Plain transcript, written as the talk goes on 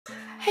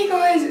Hey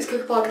guys, it's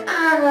Cookerplug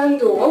and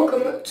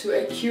welcome to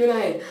a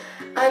Q&A.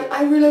 And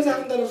I realise I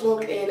haven't done a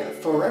vlog in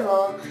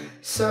forever,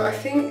 so I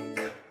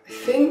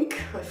thought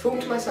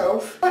to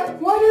myself,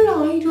 why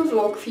don't I do a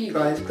vlog for you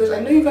guys? Because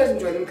I know you guys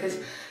enjoy them, because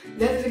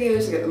they're the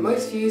videos that get the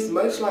most views, the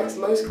most likes,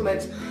 the most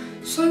comments,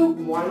 so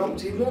why not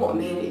do more? I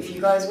mean, if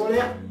you guys want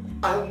it,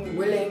 I'm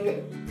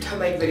willing to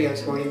make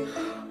videos for you.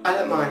 I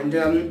don't mind.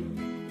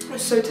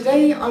 So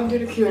today I'm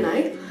doing a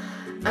Q&A.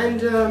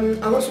 And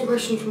I got some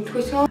questions from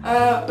Twitter,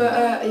 yeah,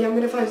 I'm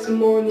going to find some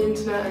more on the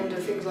internet and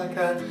things like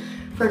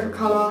favourite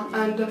colour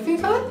and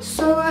things like that.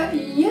 So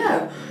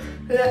yeah,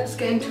 let's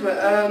get into it.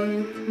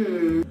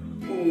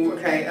 Ooh,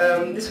 okay,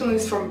 this one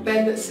is from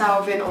Ben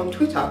Salvin on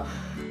Twitter.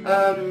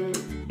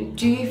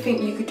 Do you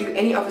think you could do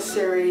any other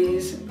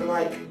series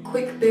like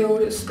Quick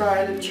Build,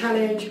 Skyland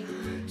Challenge,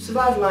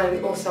 Survival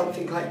Island or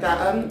something like that?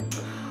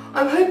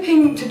 I'm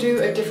hoping to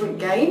do a different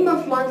game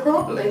of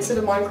Minecraft instead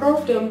of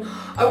Minecraft.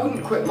 I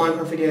wouldn't quit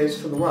Minecraft videos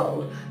for the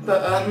world,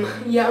 but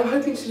yeah, I'm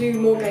hoping to do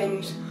more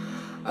games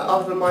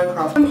other than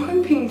Minecraft. I'm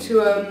hoping to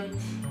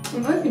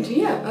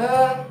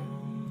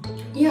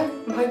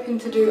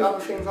do other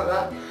things like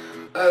that.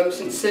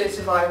 Since Silly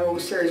Survival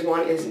Series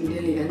 1 is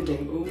nearly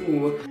ending.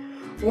 Ooh.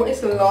 What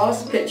is the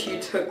last picture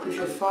you took with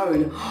your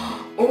phone?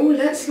 Oh,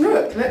 let's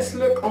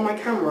look on my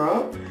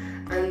camera.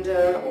 And,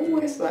 oh,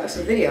 what is that? It's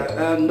a video.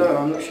 No,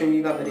 I'm not showing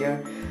you that video.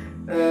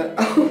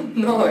 Oh,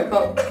 no, I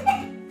can't.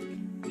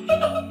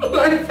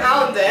 I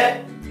found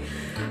it.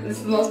 This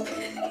is the last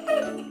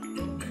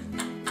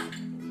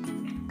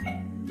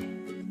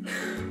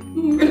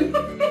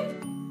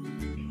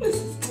This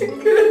is too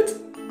good.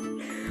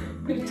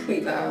 I'm gonna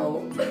tweet that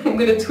out. I'm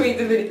gonna tweet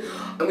the video.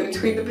 I'm gonna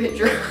tweet the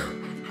picture.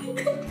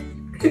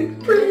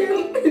 It's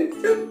brilliant.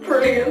 It's just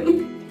brilliant.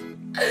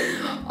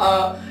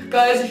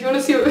 Guys, if you want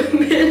to see what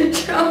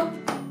picture,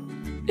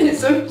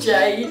 it's of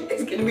Jade.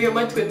 It's going to be on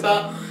my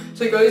Twitter,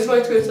 so go to my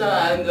Twitter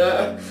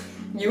and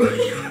you will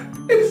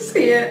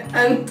see it.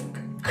 And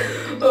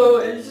oh,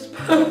 it's just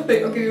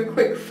perfect. I'll give you a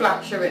quick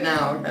flash of it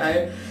now,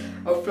 okay?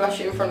 I'll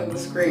flash it in front of the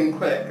screen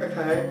quick,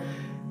 okay?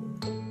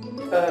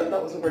 That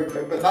wasn't very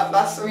quick, but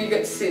that's all you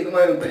get to see at the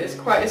moment. But it's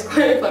quite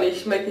funny.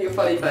 She's making a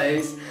funny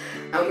face,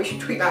 and we should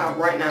tweet that out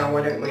right now,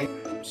 why don't we?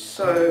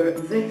 So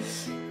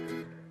this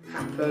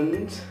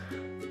happened. ...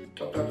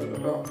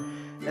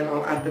 Then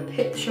I'll add the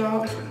picture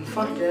if I can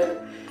find it,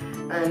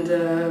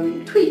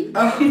 and tweet.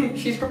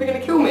 She's probably gonna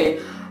kill me.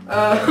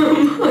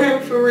 I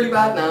feel really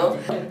bad now.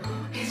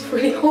 It's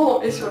really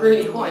hot. It's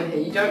really hot in here.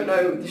 You don't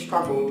know the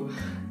struggle.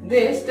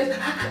 This.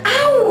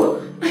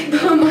 Ow! I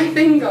burned my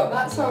finger.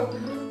 That's how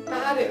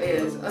bad it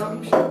is.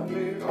 I'm just gonna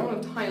move. I'm on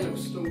a tiny little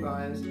stool,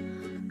 guys.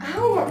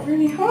 Ow! That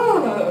really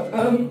hurt.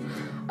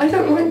 I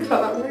don't like that.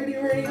 That really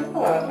hurt.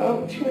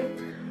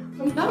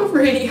 That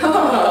really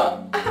hurt.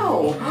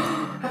 Ow!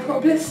 I've got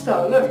a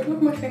blister. Look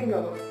at my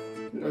finger.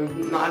 No,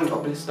 I haven't got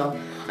a blister.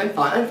 I'm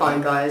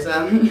fine, guys.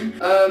 Have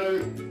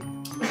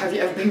you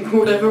ever been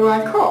pulled over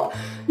by a cop?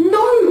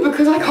 No,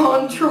 because I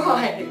can't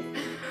drive.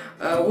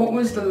 What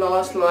was the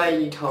last lie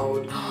you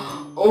told?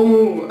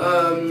 Oh,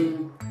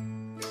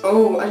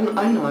 I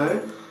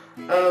know.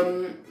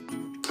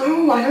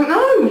 Oh, I don't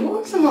know.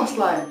 What was the last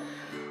lie?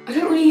 I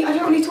don't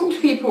really talk to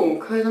people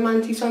because I'm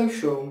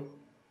antisocial.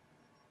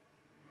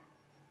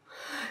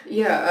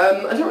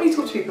 Yeah, I don't really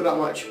talk to people that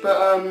much,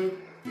 but,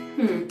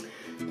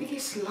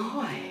 biggest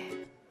lie?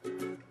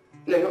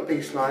 No, not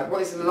biggest lie.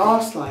 What is the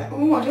last lie?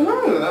 Oh, I don't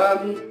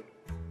know.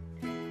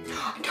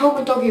 I told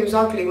my dog he was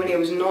ugly when he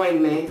was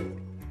annoying me.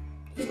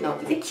 He's not.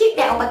 He's a cute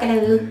little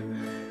buggaloo.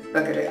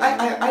 Buggaloo.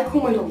 I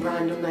call my dog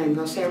random names.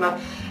 I'll say, I'm like,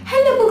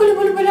 hello,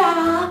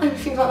 buggaloo, and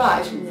things like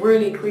that. It's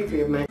really creepy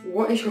of me.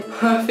 What is your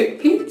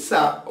perfect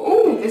pizza?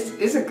 Oh, this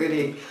is a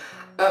goodie.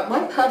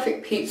 My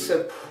perfect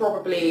pizza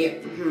probably,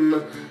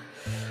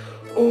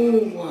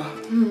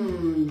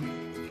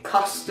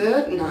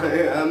 custard? No,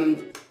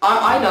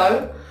 I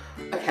know.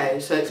 Okay,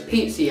 so it's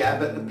pizza, yeah,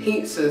 but the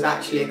pizza is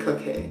actually a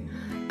cookie.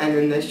 And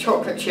then there's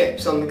chocolate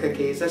chips on the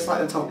cookies, that's like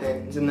the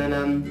toppings. And then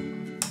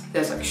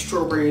there's like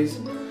strawberries.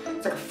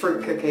 It's like a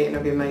fruit cookie and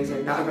it'll be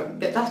amazing.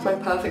 That's my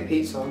perfect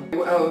pizza.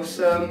 What else?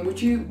 Would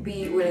you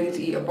be willing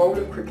to eat a bowl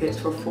of crickets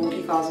for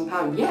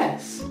 £40,000?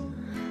 Yes.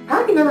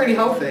 Apparently they're really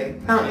healthy,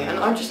 apparently. And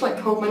I just like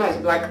hold my nose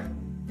and be like,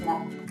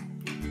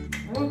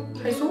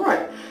 tastes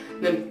alright.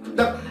 Then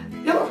that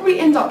probably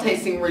ends up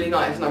tasting really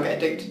nice and I'll get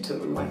addicted to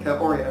them, like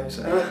Oreos.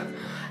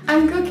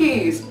 And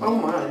cookies! Oh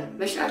my,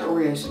 they should add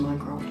Oreos to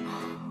Minecraft.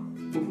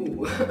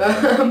 Ooh.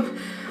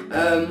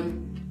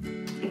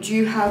 Do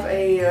you have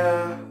a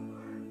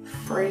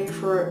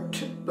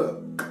favourite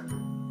book?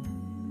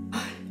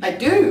 I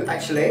do,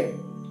 actually.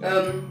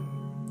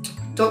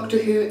 Doctor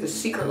Who, The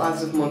Secret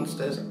Lives of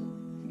Monsters.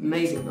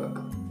 Amazing book.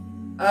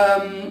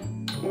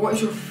 What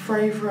is your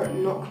favourite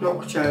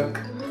knock-knock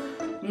joke?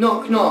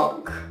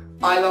 Knock-knock.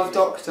 I love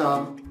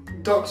Doctor.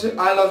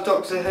 I love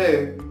Doctor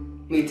Who.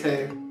 Me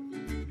too.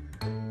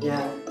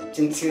 Yeah,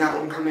 didn't see that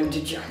one coming,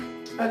 did you?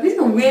 These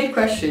are weird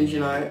questions, you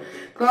know.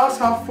 Glass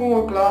half full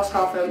or glass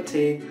half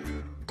empty?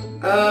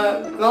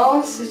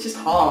 Glass is just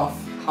half.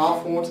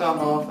 Half water,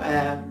 half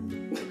air.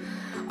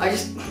 I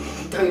just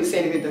don't see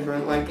anything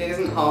different. Like, it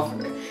isn't half,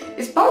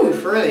 it's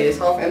both really, it's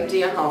half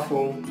empty and half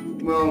full.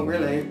 Well,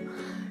 really.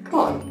 Come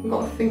on, we've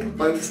got to think of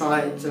both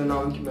sides of an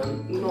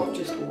argument, not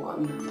just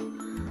one.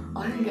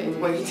 I'm getting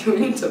way too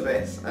into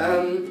this.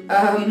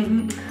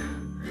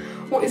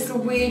 What is the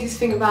weirdest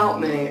thing about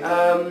me?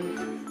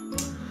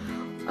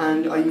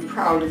 And are you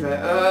proud of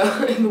it?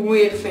 The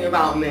weirdest thing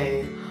about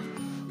me?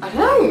 I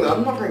don't know,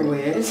 I'm not very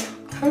weird.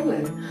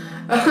 Totally.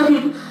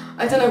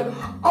 I don't know.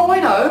 Oh, I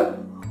know.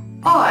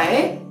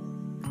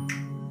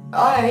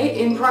 I,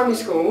 in primary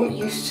school,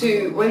 used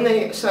to, when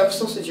they served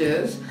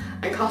sausages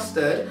and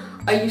custard,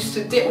 I used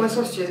to dip my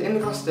sausages in the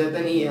custard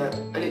and eat it.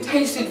 And it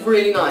tasted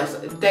really nice.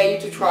 I dare you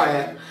to try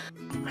it.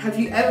 Have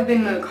you ever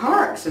been in a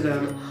car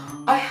accident?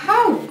 I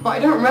have, but I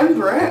don't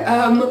remember it.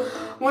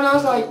 When I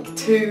was like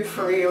 2,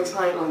 3 or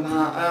something like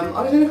that,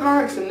 I was in a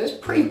car accident. It was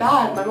pretty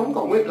bad. My mum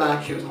got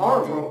whiplash. It was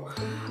horrible,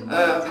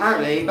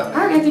 apparently. But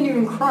apparently I didn't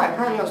even cry.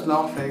 Apparently I was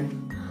laughing.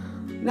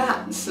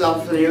 That's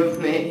lovely of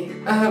me.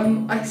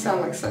 I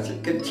sound like such a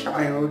good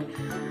child.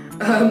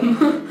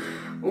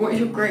 What is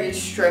your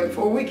greatest strength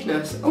or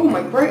weakness? Oh,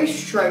 my greatest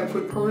strength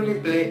would probably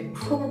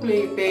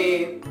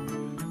be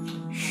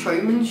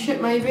showmanship,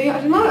 maybe. I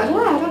don't know.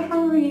 I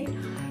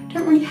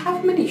don't really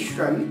have many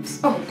strengths.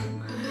 Oh,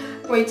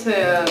 way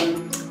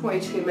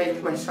to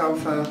make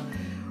myself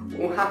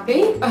all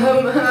happy. I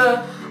don't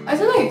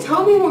know.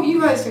 Tell me what you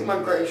guys think my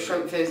greatest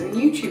strength is in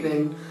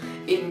YouTubing.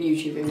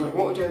 Like,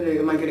 what do I do?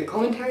 Am I good at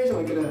commentaries? Am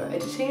I good at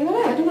editing?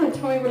 I don't know.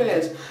 Tell me what it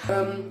is.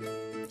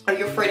 Are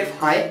you afraid of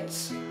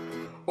heights?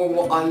 Or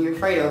what are you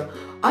afraid of?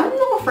 I'm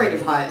not afraid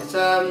of heights.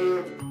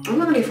 I'm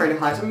not really afraid of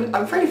heights. I'm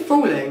afraid of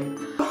falling.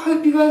 I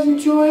hope you guys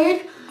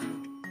enjoyed.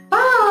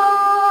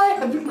 Bye!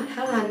 I moved my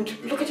hand.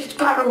 Look at it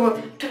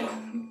go.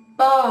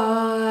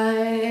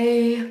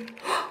 Bye.